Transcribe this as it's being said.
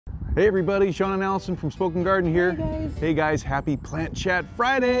Hey everybody, Sean and Allison from Spoken Garden here. Hey guys. Hey guys, happy Plant Chat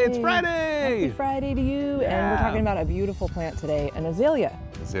Friday. It's Friday. Happy Friday to you. Yeah. And we're talking about a beautiful plant today, an azalea.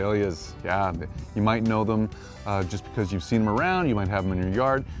 Azaleas, yeah. You might know them just because you've seen them around, you might have them in your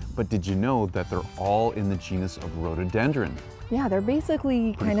yard, but did you know that they're all in the genus of rhododendron? Yeah, they're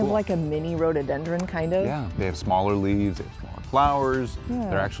basically kind of like a mini rhododendron, kind of. Yeah, they have smaller leaves, they have smaller flowers. Yeah.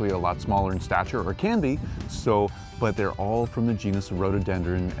 They're actually a lot smaller in stature, or can be, but they're all from the genus of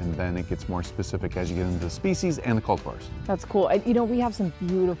rhododendron, and then it gets more specific as you get into the species and the cultivars. That's cool. You know, we have some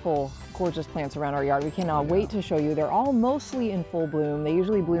beautiful, gorgeous plants around our yard. We cannot wait to show you. They're all mostly in full bloom. They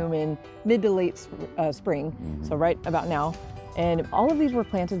usually bloom in mid to late spring, so right about now. And all of these were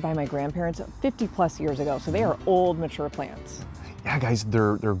planted by my grandparents 50 plus years ago, so they are old, mature plants. Yeah, guys,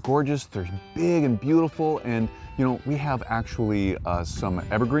 they're gorgeous, they're big and beautiful, and you know, we have actually some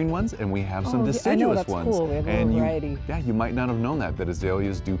evergreen ones and we have some deciduous that's ones. Cool. We have a and little variety. Yeah, you might not have known that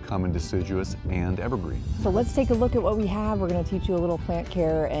azaleas do come in deciduous and evergreen. So let's take a look at what we have. We're going to teach you a little plant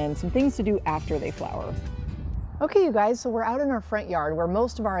care and some things to do after they flower. Okay, you guys, so we're out in our front yard where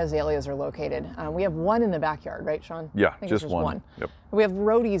most of our azaleas are located. We have one in the backyard, right, Sean? Yeah, I think just it's one. Yep. We have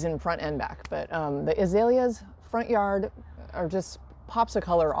rhodies in front and back, but the azaleas front yard are just pops of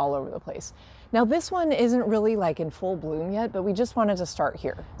color all over the place. Now this one isn't really like in full bloom yet, but we just wanted to start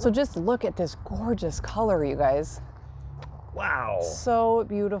here. So just look at this gorgeous color, you guys. Wow. So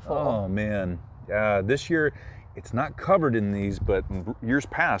beautiful. Oh man, yeah, this year it's not covered in these, but in years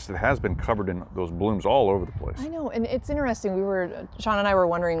past it has been covered in those blooms all over the place. I know, and it's interesting. Sean and I were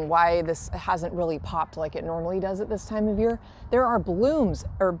wondering why this hasn't really popped like it normally does at this time of year. There are blooms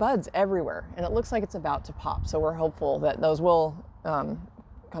or buds everywhere, and it looks like it's about to pop. So we're hopeful that those will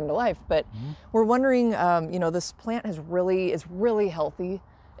come to life. But we're wondering, you know, this plant is really healthy.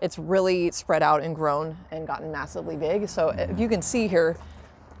 It's really spread out and grown and gotten massively big. So if you can see here,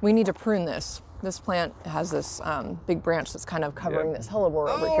 we need to prune this. This plant has this big branch that's kind of covering this hellebore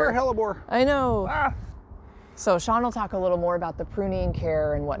over here. Oh, hellebore. I know. Ah. So Sean will talk a little more about the pruning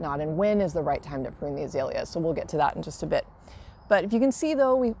care and whatnot, and when is the right time to prune the azaleas. So we'll get to that in just a bit. But if you can see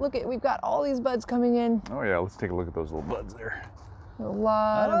though, we've got all these buds coming in. Oh yeah, let's take a look at those little buds there. A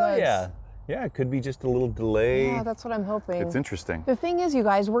lot of buds. Yeah, it could be just a little delay. Yeah, that's what I'm hoping. It's interesting. The thing is, you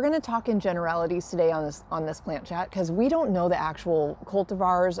guys, we're going to talk in generalities today on this plant chat because we don't know the actual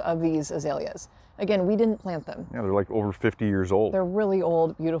cultivars of these azaleas. Again, we didn't plant them. Yeah, they're like over 50 years old. They're really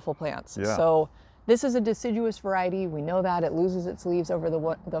old, beautiful plants. Yeah. So this is a deciduous variety. We know that it loses its leaves over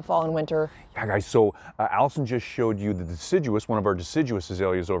the fall and winter. Yeah, guys, so Allison just showed you the deciduous, one of our deciduous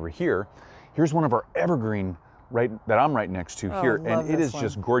azaleas over here. Here's one of our evergreen that I'm right next to here, and it is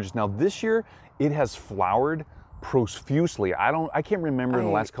just gorgeous. Now this year, it has flowered profusely. I can't remember in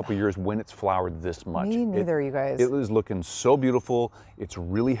the last couple of years when it's flowered this much. Me neither, you guys. It is looking so beautiful. It's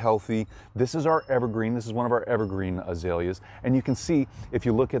really healthy. This is our evergreen. This is one of our evergreen azaleas, and you can see if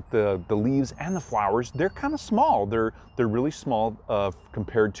you look at the leaves and the flowers, they're kind of small. They're really small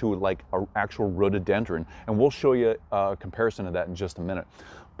compared to like an actual rhododendron, and we'll show you a comparison of that in just a minute.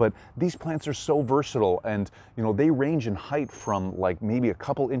 But these plants are so versatile, and you know, they range in height from like maybe a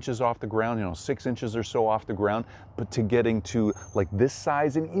couple inches off the ground, you know, 6 inches or so off the ground, but to getting to like this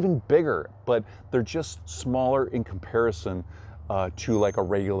size and even bigger. But they're just smaller in comparison to like a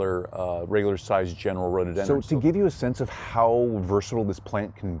regular sized general rhododendron. So to give you a sense of how versatile this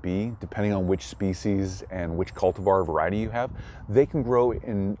plant can be, depending on which species and which cultivar variety you have, they can grow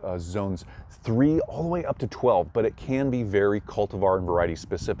in zones 3 all the way up to 12, but it can be very cultivar and variety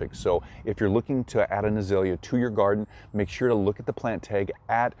specific. So if you're looking to add an azalea to your garden, make sure to look at the plant tag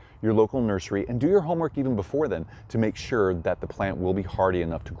at your local nursery and do your homework even before then to make sure that the plant will be hardy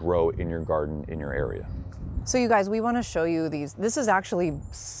enough to grow in your garden in your area. So you guys, we want to show you these. This is actually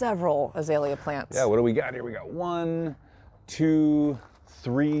several azalea plants. Yeah, what do we got here? We got 1, 2,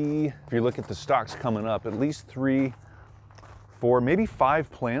 3. If you look at the stalks coming up, at least 3, 4, maybe 5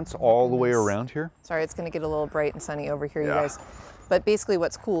 plants all the way around here. Sorry, it's going to get a little bright and sunny over here, you guys. But basically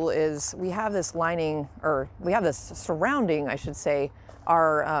what's cool is we have this lining, or we have this surrounding, I should say,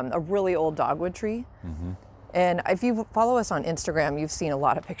 a really old dogwood tree. And if you follow us on Instagram, you've seen a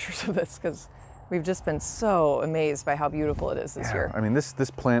lot of pictures of this because we've just been so amazed by how beautiful it is this year. I mean, this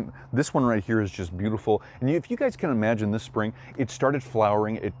plant, this one right here is just beautiful. And if you guys can imagine this spring, it started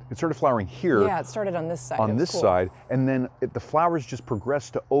flowering. It started flowering here. Yeah, it started on this side. On this side, and then the flowers just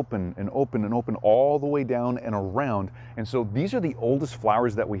progressed to open and open and open all the way down and around. And so these are the oldest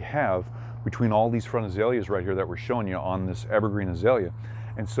flowers that we have between all these front azaleas right here that we're showing you on this evergreen azalea.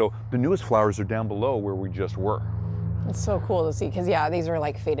 And so the newest flowers are down below where we just were. It's so cool to see because, yeah, these are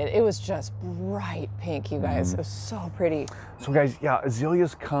like faded. It was just bright pink, you guys. It was so pretty. So guys, yeah,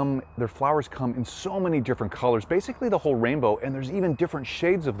 azaleas their flowers come in so many different colors, basically the whole rainbow, and there's even different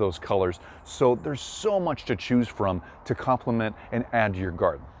shades of those colors. So there's so much to choose from to complement and add to your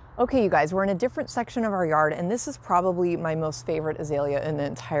garden. Okay, you guys, we're in a different section of our yard, and this is probably my most favorite azalea in the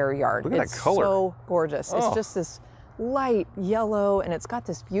entire yard. Look at that color. It's so gorgeous. It's just this light yellow, and it's got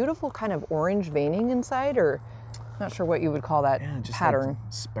this beautiful kind of orange veining inside, or not sure what you would call that just pattern. like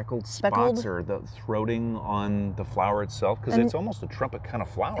speckled spots or the throating on the flower itself, because it's almost a trumpet kind of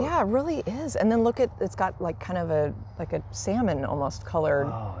flower. Yeah, it really is. And then look at, it's got like kind of a salmon almost colored.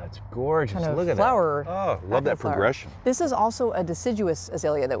 Oh, that's gorgeous. Kind of Look at flower. that. Oh, love that progression. This is also a deciduous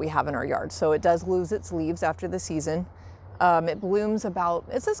azalea that we have in our yard. So it does lose its leaves after the season. It blooms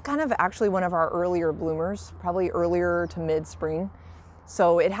this is kind of actually one of our earlier bloomers, probably earlier to mid-spring.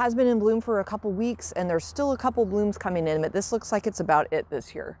 So it has been in bloom for a couple weeks, and there's still a couple blooms coming in, but this looks like it's about it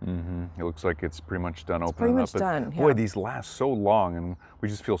this year. It looks like it's pretty much done opening pretty much up. done, Boy, these last so long, and we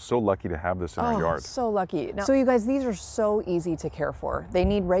just feel so lucky to have this in our yard. So lucky. So you guys, these are so easy to care for. They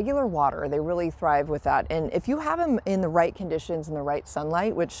need regular water. They really thrive with that. And if you have them in the right conditions and the right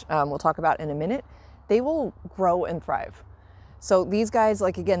sunlight, which we'll talk about in a minute, they will grow and thrive. So these guys,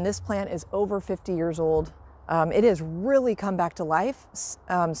 like again, this plant is over 50 years old. It has really come back to life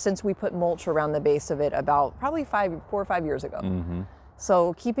since we put mulch around the base of it about probably 4 or 5 years ago.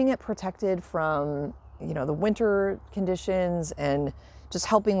 So keeping it protected from, the winter conditions and just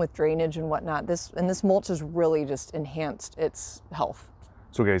helping with drainage and whatnot. This mulch has really just enhanced its health.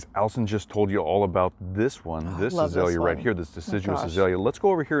 So guys, Allison just told you all about this one, this azalea right here, this deciduous azalea. Let's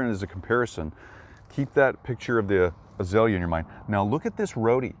go over here and as a comparison, keep that picture of the azalea in your mind. Now look at this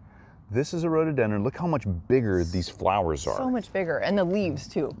rhodie. This is a rhododendron. Look how much bigger these flowers are. So much bigger, and the leaves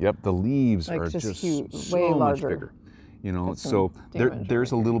too. Yep, the leaves are just huge, so way much larger. bigger. So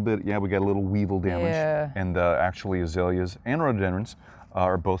there's a little bit, we got a little weevil damage. Yeah. And actually azaleas and rhododendrons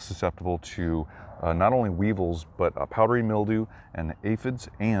are both susceptible to not only weevils, but powdery mildew and aphids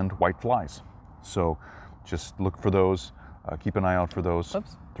and white flies. So just look for those, keep an eye out for those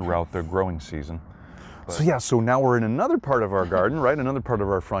throughout the growing season. So now we're in another part of our garden, right? Another part of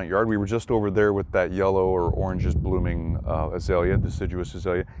our front yard. We were just over there with that yellow or orangish blooming azalea, deciduous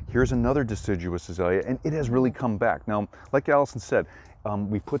azalea. Here's another deciduous azalea, and it has really come back. Now, like Allison said,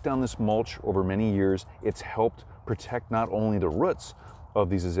 we've put down this mulch over many years. It's helped protect not only the roots of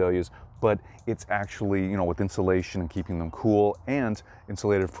these azaleas, but it's actually, with insulation and keeping them cool and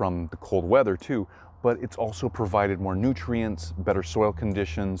insulated from the cold weather too. But it's also provided more nutrients, better soil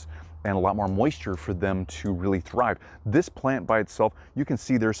conditions, and a lot more moisture for them to really thrive. This plant by itself, you can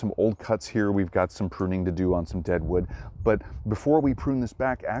see there's some old cuts here. We've got some pruning to do on some dead wood. But before we prune this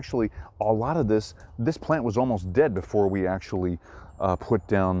back, actually, a lot of this plant was almost dead before we actually put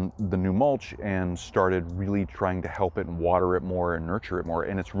down the new mulch and started really trying to help it and water it more and nurture it more.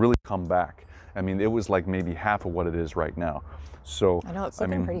 And it's really come back. I mean, it was like maybe half of what it is right now. So I know, it's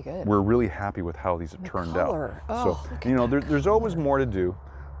looking pretty good. We're really happy with how these have turned out. Oh, so, there's always more to do.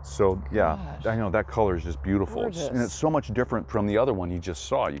 So yeah, I know that color is just beautiful. And it's so much different from the other one you just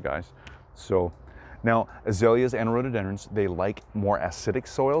saw, you guys. So now azaleas and rhododendrons, they like more acidic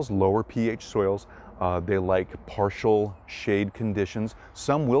soils, lower pH soils. They like partial shade conditions.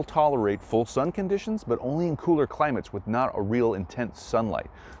 Some will tolerate full sun conditions, but only in cooler climates with not a real intense sunlight.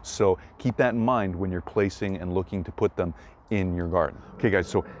 So keep that in mind when you're placing and looking to put them in your garden. Okay guys,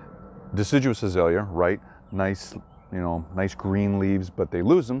 so deciduous azalea, right? Nice, nice green leaves, but they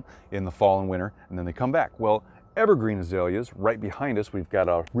lose them in the fall and winter, and then they come back. Well, evergreen azaleas, right behind us, we've got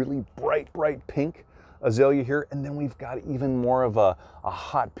a really bright pink azalea here, and then we've got even more of a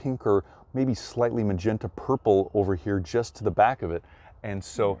hot pink or maybe slightly magenta purple over here just to the back of it. And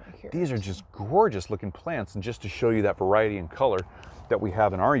so these are just gorgeous looking plants, and just to show you that variety and color that we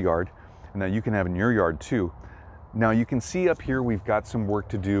have in our yard, and that you can have in your yard too. Now you can see up here we've got some work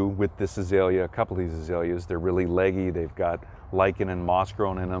to do with this azalea, a couple of these azaleas. They're really leggy, they've got lichen and moss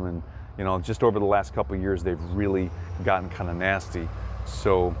growing in them, and just over the last couple of years they've really gotten kind of nasty.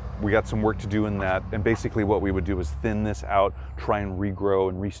 So we got some work to do in that, and basically what we would do is thin this out, try and regrow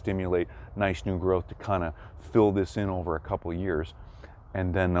and re-stimulate nice new growth to kind of fill this in over a couple of years.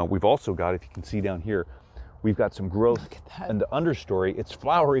 And then we've also got, if you can see down here, we've got some growth in the understory. It's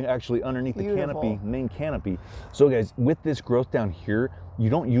flowering actually underneath the canopy, main canopy. So guys, with this growth down here,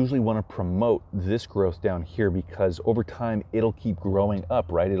 you don't usually want to promote this growth down here, because over time it'll keep growing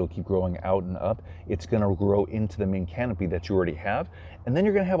up, right? It'll keep growing out and up. It's going to grow into the main canopy that you already have, and then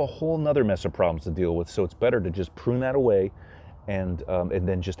you're going to have a whole nother mess of problems to deal with. So it's better to just prune that away and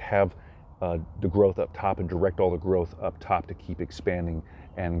then just have the growth up top and direct all the growth up top to keep expanding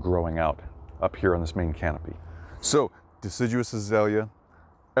and growing out up here on this main canopy. So deciduous azalea,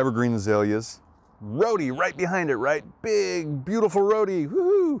 evergreen azaleas, rhodey right behind it, right? Big, beautiful rhodey,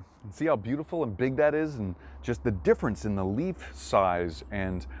 woohoo! And see how beautiful and big that is, and just the difference in the leaf size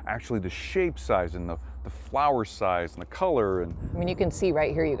and actually the shape size and the flower size and the color. And I mean, you can see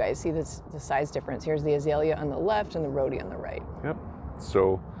right here, you guys see this, the size difference. Here's the azalea on the left and the rhodey on the right. Yep,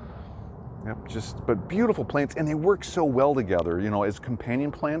 so, yep, but beautiful plants, and they work so well together. You know, as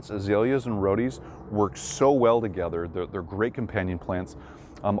companion plants, azaleas and rhodies work so well together. They're great companion plants.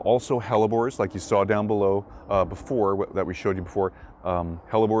 Also hellebores, like you saw down below before, that we showed you before.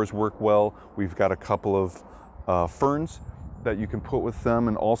 Hellebores work well. We've got a couple of ferns that you can put with them,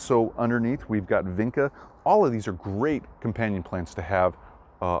 and also underneath we've got vinca. All of these are great companion plants to have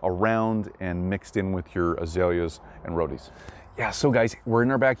around and mixed in with your azaleas and rhodies. Yeah, so guys, we're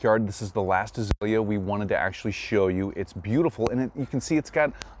in our backyard. This is the last azalea we wanted to actually show you. It's beautiful, and you can see it's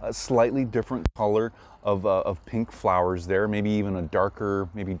got a slightly different color of pink flowers there, maybe even a darker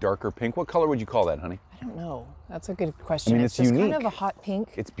pink. What color would you call that, honey? I don't know. That's a good question. I mean, it's just unique. kind of a hot pink.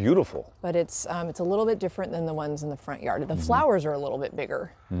 It's beautiful. But it's a little bit different than the ones in the front yard. The flowers are a little bit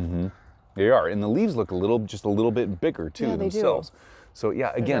bigger. Mm-hmm. They are, and the leaves look just a little bit bigger too themselves. Do. So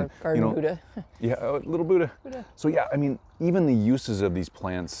yeah, again, garden Buddha. Yeah, little Buddha. So yeah, I mean, even the uses of these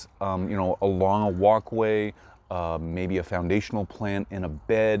plants, you know, along a walkway, maybe a foundational plant in a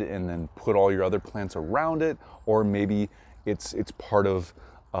bed, and then put all your other plants around it, or maybe it's part of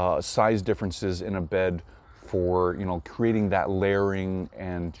size differences in a bed for, you know, creating that layering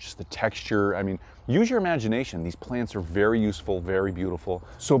and just the texture. I mean, use your imagination. These plants are very useful, very beautiful.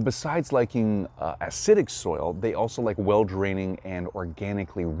 So besides liking acidic soil, they also like well-draining and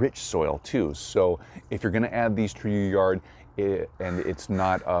organically rich soil too. So if you're gonna add these to your yard and it's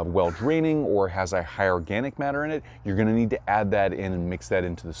not well-draining or has a high organic matter in it, you're gonna need to add that in and mix that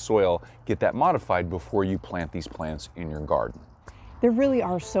into the soil, get that modified before you plant these plants in your garden. There really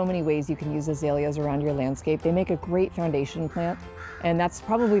are so many ways you can use azaleas around your landscape. They make a great foundation plant, and that's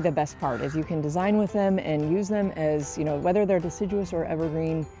probably the best part, is you can design with them and use them as, you know, whether they're deciduous or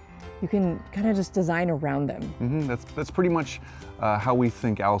evergreen, you can kind of just design around them. Mm-hmm. That's pretty much how we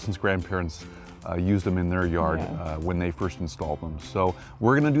think Allison's grandparents used them in their yard when they first installed them. So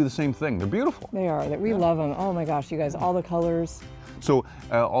we're gonna do the same thing. They're beautiful. They are. We love them. Oh my gosh, you guys, all the colors. So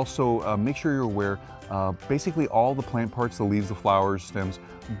also make sure you're aware, basically all the plant parts, the leaves, the flowers, stems,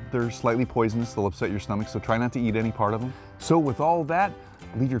 they're slightly poisonous. They'll upset your stomach, so try not to eat any part of them. So with all that,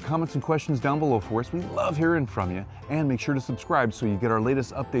 leave your comments and questions down below for us. We love hearing from you, and make sure to subscribe so you get our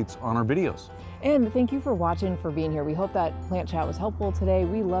latest updates on our videos. And thank you for watching, for being here. We hope that plant chat was helpful today.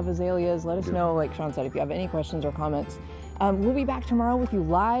 We love azaleas. Let us know, like Sean said, if you have any questions or comments. We'll be back tomorrow with you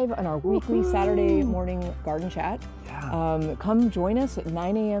live on our weekly Saturday morning garden chat. Yeah. Come join us at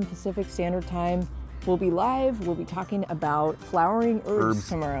 9 a.m. Pacific Standard Time. We'll be live. We'll be talking about flowering herbs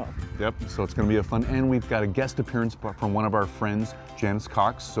tomorrow. Yep, so it's going to be a fun, and we've got a guest appearance from one of our friends, Janice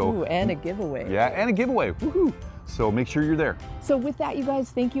Cox. So, ooh, and a giveaway. Yeah, and a giveaway. Woohoo! So make sure you're there. So with that, you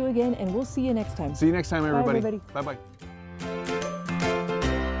guys, thank you again, and we'll see you next time. See you next time, everybody. Bye, everybody. Bye-bye.